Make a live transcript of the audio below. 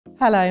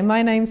Hello,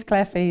 my name's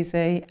Clare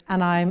Pheasey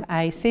and I'm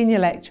a Senior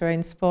Lecturer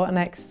in Sport and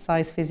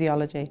Exercise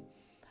Physiology.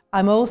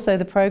 I'm also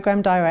the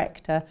Programme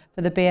Director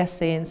for the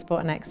BSc in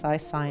Sport and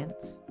Exercise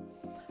Science.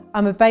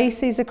 I'm a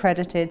BASES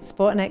accredited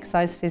Sport and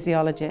Exercise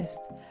Physiologist,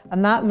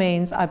 and that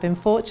means I've been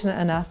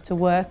fortunate enough to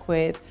work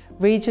with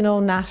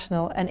regional,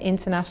 national and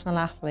international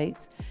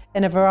athletes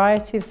in a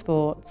variety of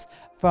sports,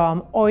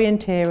 from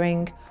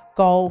orienteering,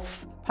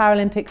 golf,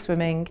 Paralympic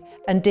swimming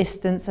and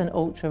distance and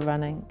ultra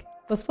running.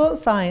 Well,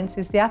 sports science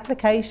is the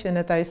application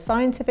of those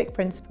scientific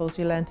principles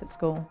you learnt at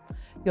school,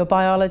 your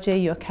biology,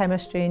 your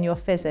chemistry and your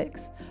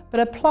physics, but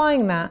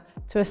applying that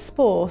to a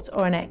sport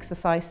or an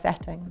exercise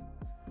setting.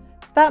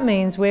 That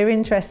means we're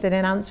interested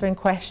in answering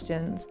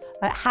questions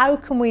like how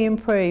can we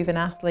improve an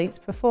athlete's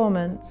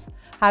performance,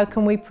 how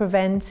can we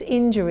prevent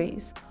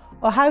injuries,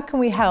 or how can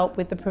we help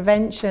with the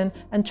prevention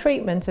and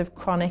treatment of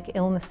chronic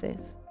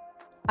illnesses.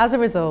 As a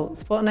result,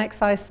 sport and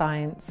exercise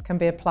science can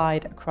be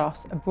applied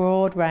across a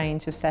broad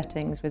range of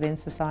settings within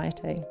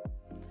society.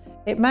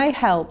 It may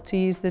help to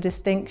use the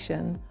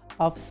distinction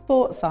of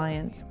sport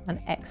science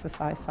and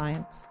exercise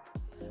science,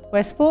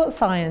 where sports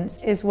science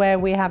is where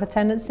we have a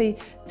tendency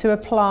to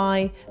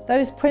apply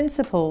those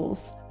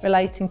principles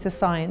relating to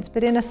science,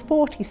 but in a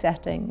sporty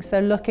setting, so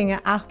looking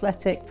at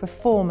athletic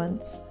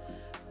performance.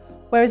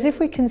 Whereas if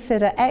we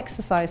consider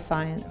exercise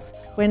science,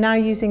 we're now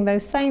using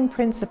those same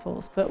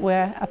principles, but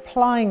we're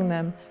applying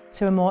them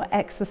to a more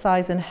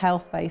exercise and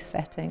health-based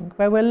setting,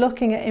 where we're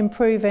looking at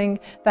improving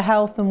the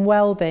health and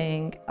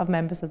well-being of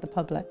members of the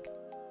public.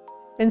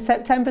 In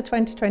September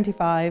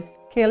 2025,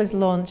 Keele is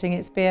launching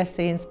its BSc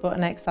in Sport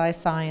and Exercise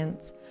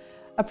Science,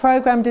 a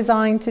programme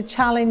designed to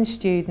challenge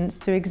students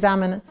to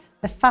examine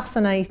the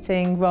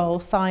fascinating role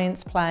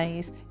science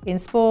plays in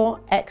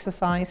sport,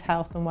 exercise,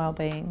 health and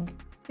well-being.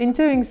 In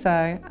doing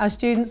so, our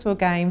students will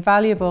gain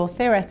valuable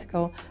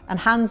theoretical and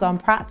hands-on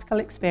practical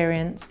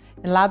experience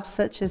in labs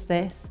such as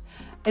this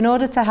in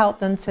order to help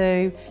them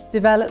to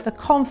develop the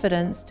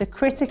confidence to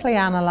critically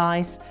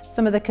analyse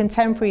some of the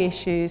contemporary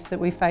issues that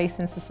we face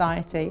in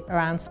society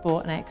around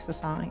sport and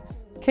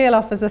exercise. Keele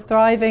offers a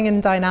thriving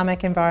and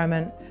dynamic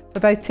environment for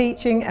both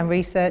teaching and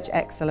research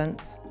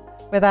excellence.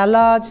 With our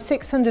large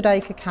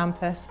 600-acre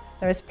campus,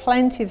 there is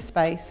plenty of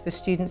space for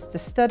students to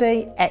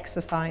study,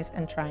 exercise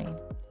and train.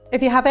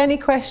 If you have any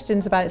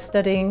questions about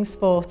studying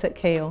sport at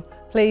Keele,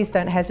 please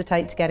don't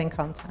hesitate to get in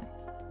contact.